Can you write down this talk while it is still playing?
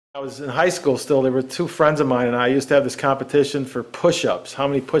I was in high school still. There were two friends of mine and I used to have this competition for push-ups, how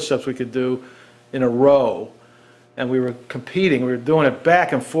many push-ups we could do in a row. And we were competing. We were doing it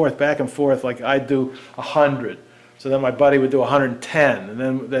back and forth, like I'd do 100. So then my buddy would do 110,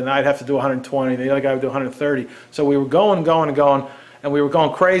 and then I'd have to do 120, and the other guy would do 130. So we were going, and we were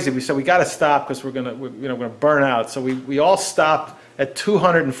going crazy. We said, we got to stop because we're gonna burn out. So we all stopped at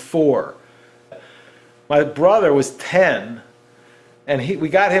 204. My brother was 10. And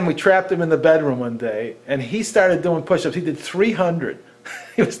we trapped him in the bedroom one day, and he started doing push-ups. He did 300.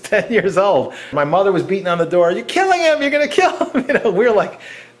 He was 10 years old. My mother was beating on the door, "You're killing him, you're gonna kill him." We were like,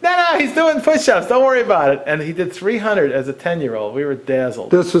 no, he's doing push-ups, don't worry about it. And he did 300 as a 10-year-old. We were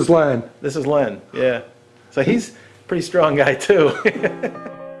dazzled. This was Len. This is Len, yeah. So he's a pretty strong guy too.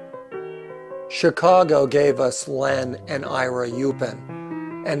 Chicago gave us Len and Ira Upin.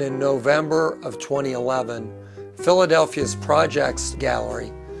 And in November of 2011, Philadelphia's Projects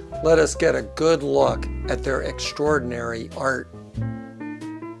Gallery let us get a good look at their extraordinary art.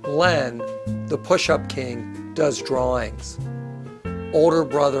 Len, the push-up king, does drawings. Older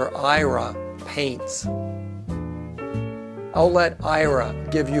brother Ira paints. I'll let Ira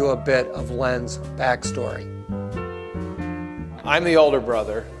give you a bit of Len's backstory. I'm the older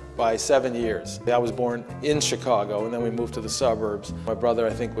brother by 7 years. I was born in Chicago and then we moved to the suburbs. My brother,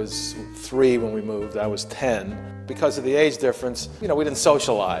 I think, was 3 when we moved. I was 10. Because of the age difference, we didn't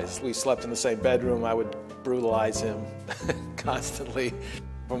socialize. We slept in the same bedroom. I would brutalize him constantly.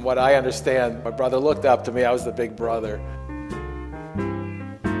 From what I understand, my brother looked up to me. I was the big brother.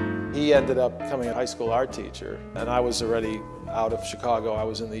 He ended up becoming a high school art teacher, and I was already out of Chicago. I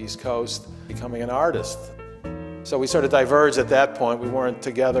was in the East Coast, becoming an artist. So we sort of diverged at that point. We weren't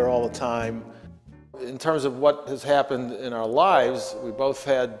together all the time. In terms of what has happened in our lives, we both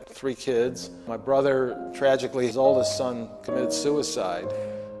had 3 kids. My brother, tragically, his oldest son committed suicide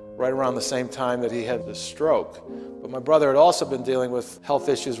right around the same time that he had the stroke. But my brother had also been dealing with health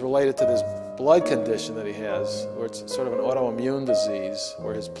issues related to this blood condition that he has, where it's sort of an autoimmune disease,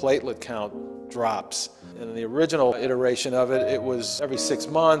 where his platelet count drops. And in the original iteration of it, it was every 6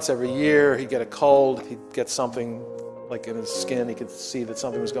 months, every year, he'd get a cold, he'd get something like in his skin, he could see that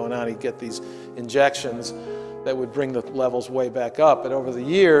something was going on. He'd get these injections that would bring the levels way back up. But over the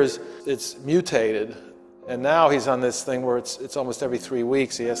years, it's mutated. And now he's on this thing where it's almost every 3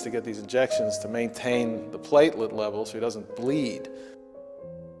 weeks he has to get these injections to maintain the platelet level so he doesn't bleed.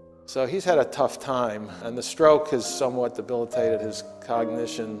 So he's had a tough time. And the stroke has somewhat debilitated his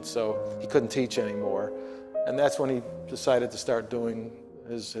cognition, so he couldn't teach anymore. And that's when he decided to start doing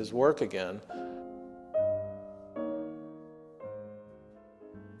his work again.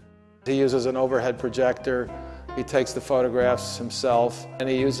 He uses an overhead projector, he takes the photographs himself, and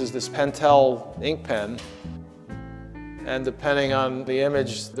he uses this Pentel ink pen. And depending on the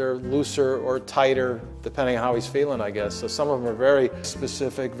image, they're looser or tighter, depending on how he's feeling, I guess. So some of them are very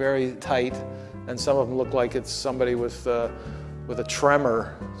specific, very tight, and some of them look like it's somebody with a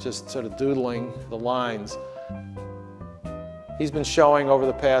tremor, just sort of doodling the lines. He's been showing over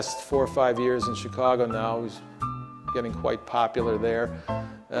the past 4 or 5 years in Chicago now. He's getting quite popular there,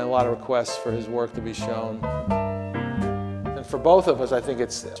 and a lot of requests for his work to be shown. And for both of us, I think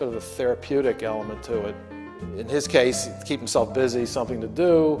it's sort of the therapeutic element to it. In his case, to keep himself busy, something to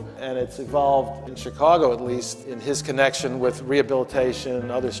do, and it's evolved, in Chicago at least, in his connection with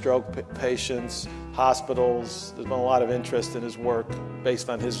rehabilitation, other stroke patients, hospitals. There's been a lot of interest in his work based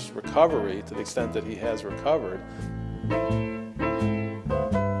on his recovery, to the extent that he has recovered.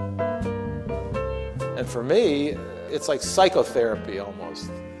 And for me, it's like psychotherapy almost.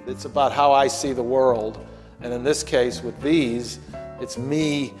 It's about how I see the world. And in this case, with these, it's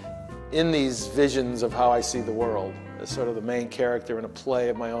me in these visions of how I see the world as sort of the main character in a play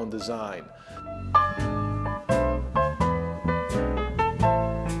of my own design.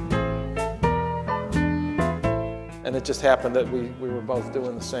 And it just happened that we were both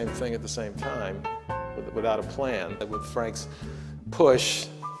doing the same thing at the same time without a plan. With Frank's push,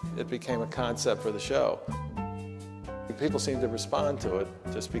 it became a concept for the show. People seem to respond to it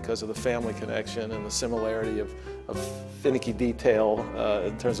just because of the family connection and the similarity of finicky detail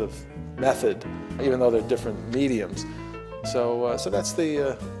in terms of method, even though they're different mediums. So that's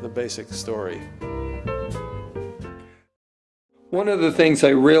the basic story. One of the things I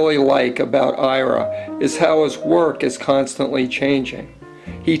really like about Ira is how his work is constantly changing.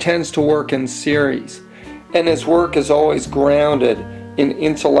 He tends to work in series, and his work is always grounded in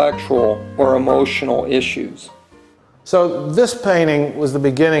intellectual or emotional issues. So this painting was the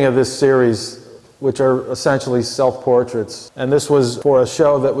beginning of this series, which are essentially self-portraits. And this was for a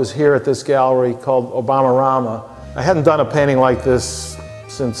show that was here at this gallery called Obama-Rama. I hadn't done a painting like this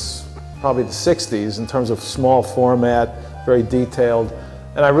since probably the 60s in terms of small format, very detailed,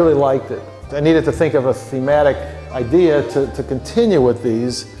 and I really liked it. I needed to think of a thematic idea to continue with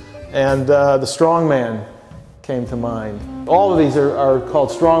these, and the Strongman came to mind. All of these are called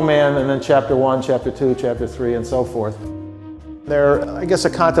Strongman, and then Chapter 1, Chapter 2, Chapter 3, and so forth. They're, I guess, a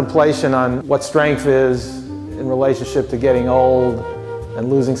contemplation on what strength is in relationship to getting old and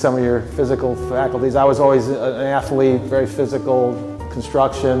losing some of your physical faculties. I was always an athlete, very physical,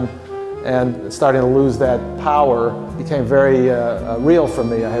 construction, and starting to lose that power became very real for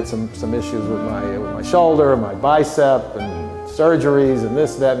me. I had some issues with my shoulder, my bicep, and surgeries, and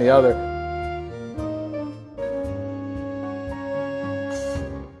this, that, and the other.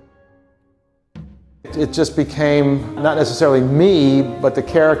 It just became not necessarily me, but the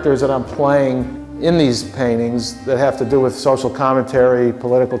characters that I'm playing in these paintings that have to do with social commentary,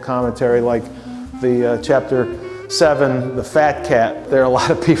 political commentary, like the Chapter 7, The Fat Cat. There are a lot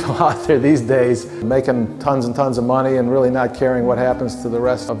of people out there these days making tons and tons of money and really not caring what happens to the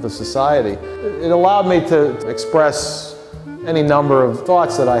rest of the society. It allowed me to express any number of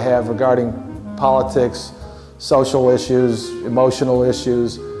thoughts that I have regarding politics, social issues, emotional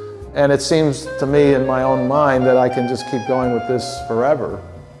issues, and it seems to me in my own mind that I can just keep going with this forever.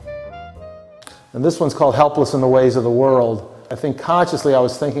 And this one's called Helpless in the Ways of the World. I think consciously I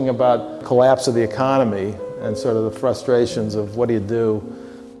was thinking about collapse of the economy and sort of the frustrations of what do you do?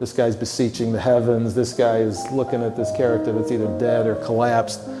 This guy's beseeching the heavens, this guy is looking at this character that's either dead or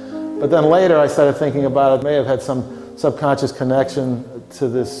collapsed. But then later I started thinking about it, may have had some subconscious connection to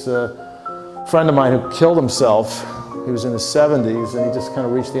this friend of mine who killed himself. He was in his 70s and he just kind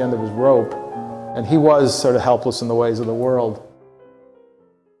of reached the end of his rope. And he was sort of helpless in the ways of the world.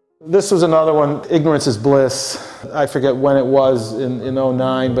 This was another one, Ignorance is Bliss. I forget when it was in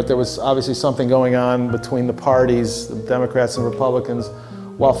 '09, but there was obviously something going on between the parties, the Democrats and Republicans,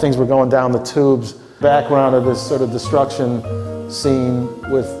 while things were going down the tubes. Background of this sort of destruction scene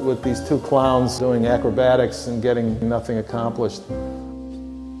with these two clowns doing acrobatics and getting nothing accomplished.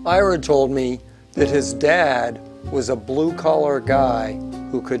 Ira told me that his dad was a blue-collar guy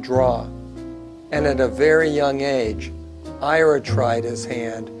who could draw. And at a very young age, Ira tried his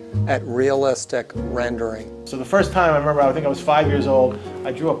hand at realistic rendering. So the first time I remember, I think I was 5 years old,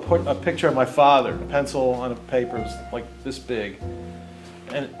 I drew a picture of my father, a pencil on a paper, it was like this big.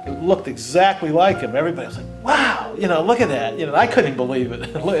 And it looked exactly like him. Everybody was like, wow, look at that. I couldn't believe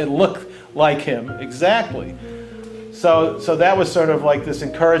it. It looked like him, exactly. So that was sort of like this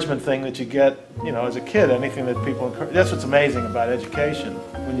encouragement thing that you get, as a kid, anything that people encourage. That's what's amazing about education.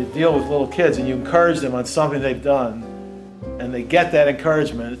 When you deal with little kids and you encourage them on something they've done, and they get that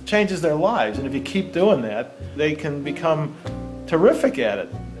encouragement, it changes their lives. And if you keep doing that, they can become terrific at it.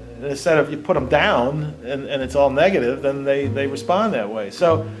 Instead of you put them down and it's all negative, then they respond that way.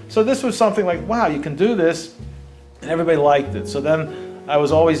 So this was something like, wow, you can do this, and everybody liked it. So then I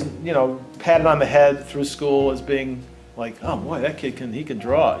was always, patted on the head through school as being like, oh boy, that kid he can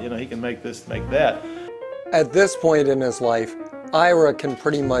draw, he can make this, make that. At this point in his life, Ira can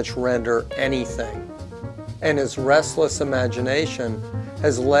pretty much render anything. And his restless imagination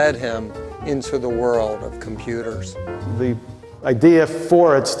has led him into the world of computers. The idea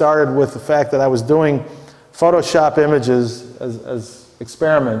for it started with the fact that I was doing Photoshop images as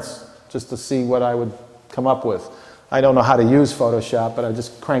experiments just to see what I would come up with. I don't know how to use Photoshop, but I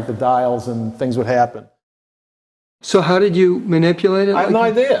just cranked the dials and things would happen. So how did you manipulate it? I have no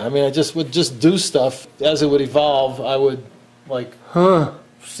idea. I mean, I would just do stuff. As it would evolve, I would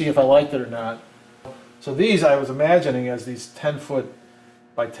see if I liked it or not. So these I was imagining as these 10-foot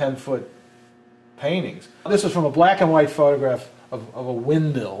by 10-foot paintings. This was from a black and white photograph of a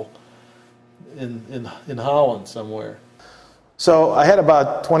windmill in Holland somewhere. So I had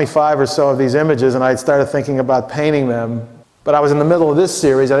about 25 or so of these images, and I started thinking about painting them. But I was in the middle of this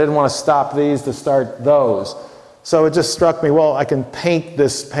series. I didn't want to stop these to start those. So it just struck me, well, I can paint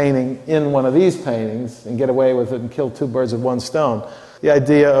this painting in one of these paintings and get away with it and kill two birds with one stone. The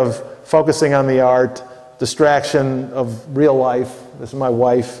idea of focusing on the art, distraction of real life. This is my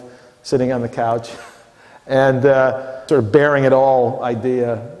wife sitting on the couch. And sort of bearing it all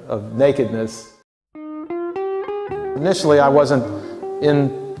idea of nakedness. Initially, I wasn't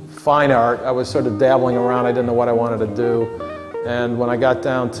in fine art. I was sort of dabbling around. I didn't know what I wanted to do. And when I got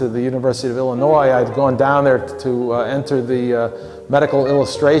down to the University of Illinois, I'd gone down there to enter the medical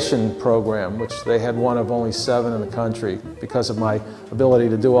illustration program, which they had one of only 7 in the country. Because of my ability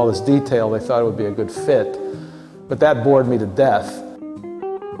to do all this detail, they thought it would be a good fit. But that bored me to death.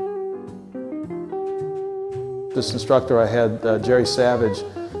 This instructor I had, Jerry Savage,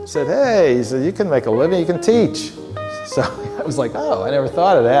 said, hey, he said, you can make a living, you can teach. So I was like, oh, I never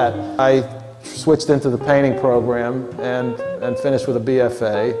thought of that. I switched into the painting program and finished with a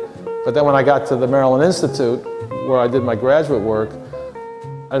BFA. But then when I got to the Maryland Institute, where I did my graduate work,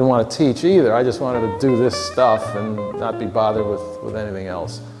 I didn't want to teach either. I just wanted to do this stuff and not be bothered with anything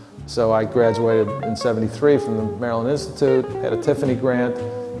else. So I graduated in '73 from the Maryland Institute, had a Tiffany grant,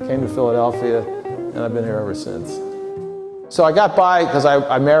 came to Philadelphia, and I've been here ever since. So I got by because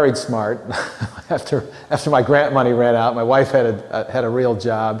I married smart. After my grant money ran out, my wife had a real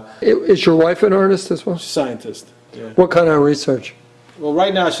job. Is your wife an artist as well? Scientist. Yeah. What kind of research? Well,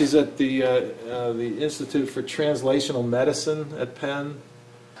 right now she's at the Institute for Translational Medicine at Penn.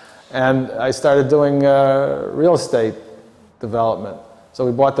 And I started doing real estate development. So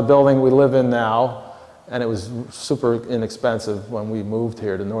we bought the building we live in now, and it was super inexpensive when we moved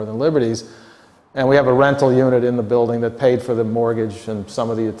here to Northern Liberties. And we have a rental unit in the building that paid for the mortgage and some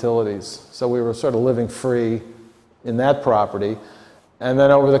of the utilities. So we were sort of living free in that property. And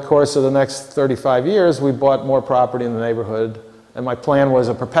then over the course of the next 35 years, we bought more property in the neighborhood. And my plan was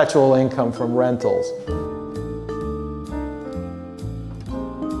a perpetual income from rentals.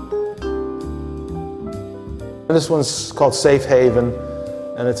 This one's called Safe Haven,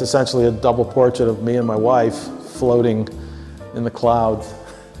 and it's essentially a double portrait of me and my wife floating in the clouds.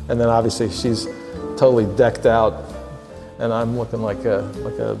 And then obviously she's totally decked out, and I'm looking like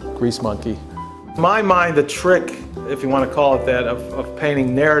a grease monkey. In my mind, the trick, if you want to call it that, of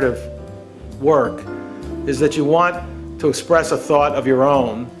painting narrative work is that you want to express a thought of your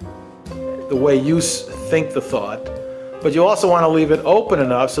own, the way you think the thought, but you also want to leave it open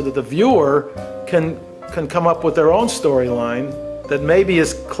enough so that the viewer can come up with their own storyline that maybe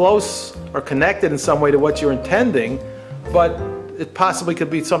is close or connected in some way to what you're intending, but it possibly could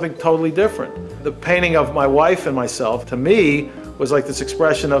be something totally different. The painting of my wife and myself, to me, was like this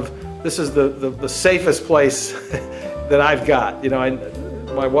expression of, this is the safest place that I've got. You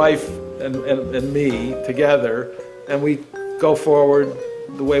know, my wife and me together, and we go forward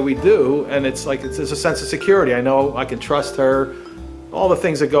the way we do, and it's like, there's a sense of security. I know I can trust her, all the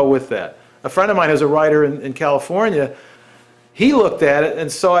things that go with that. A friend of mine who's a writer in California, he looked at it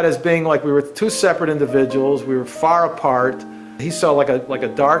and saw it as being like we were two separate individuals, we were far apart. He saw like a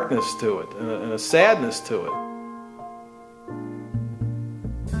darkness to it and a sadness to it.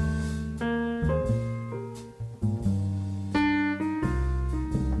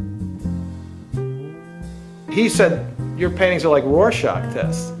 He said, your paintings are like Rorschach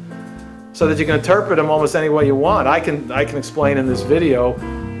tests, so that you can interpret them almost any way you want. I can explain in this video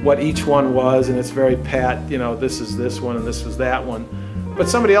what each one was, and it's very pat, you know, this is this one and this was that one. But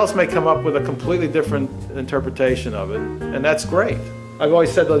somebody else may come up with a completely different interpretation of it, and that's great. I've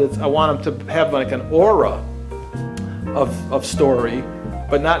always said that I want them to have like an aura of story,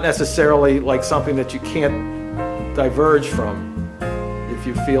 but not necessarily like something that you can't diverge from if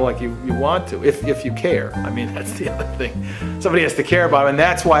you feel like you want to, if you care. I mean, that's the other thing. Somebody has to care about them, and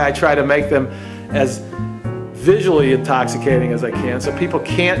that's why I try to make them as visually intoxicating as I can, so people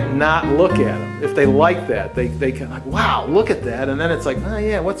can't not look at them. If they like that, they can, like, wow, look at that, and then it's like, oh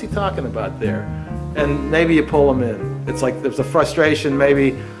yeah, what's he talking about there? And maybe you pull them in. It's like there's a frustration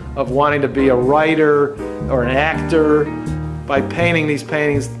maybe of wanting to be a writer or an actor by painting these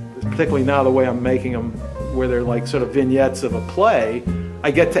paintings, particularly now the way I'm making them, where they're like sort of vignettes of a play. I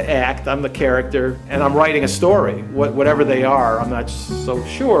get to act, I'm the character, and I'm writing a story. Whatever they are, I'm not so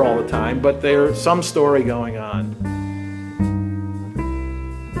sure all the time, but there's some story going on.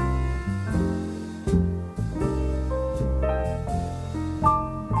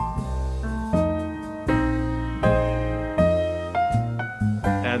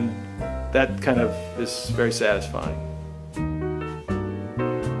 And that kind of is very satisfying.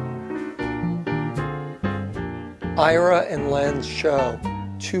 Ira and Len's show,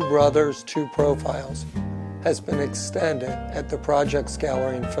 Two Brothers, Two Profiles, has been extended at the Projects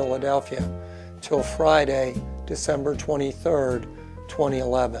Gallery in Philadelphia till Friday, December 23rd,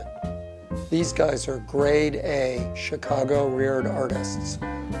 2011. These guys are grade A Chicago-reared artists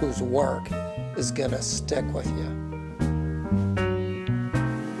whose work is gonna stick with you.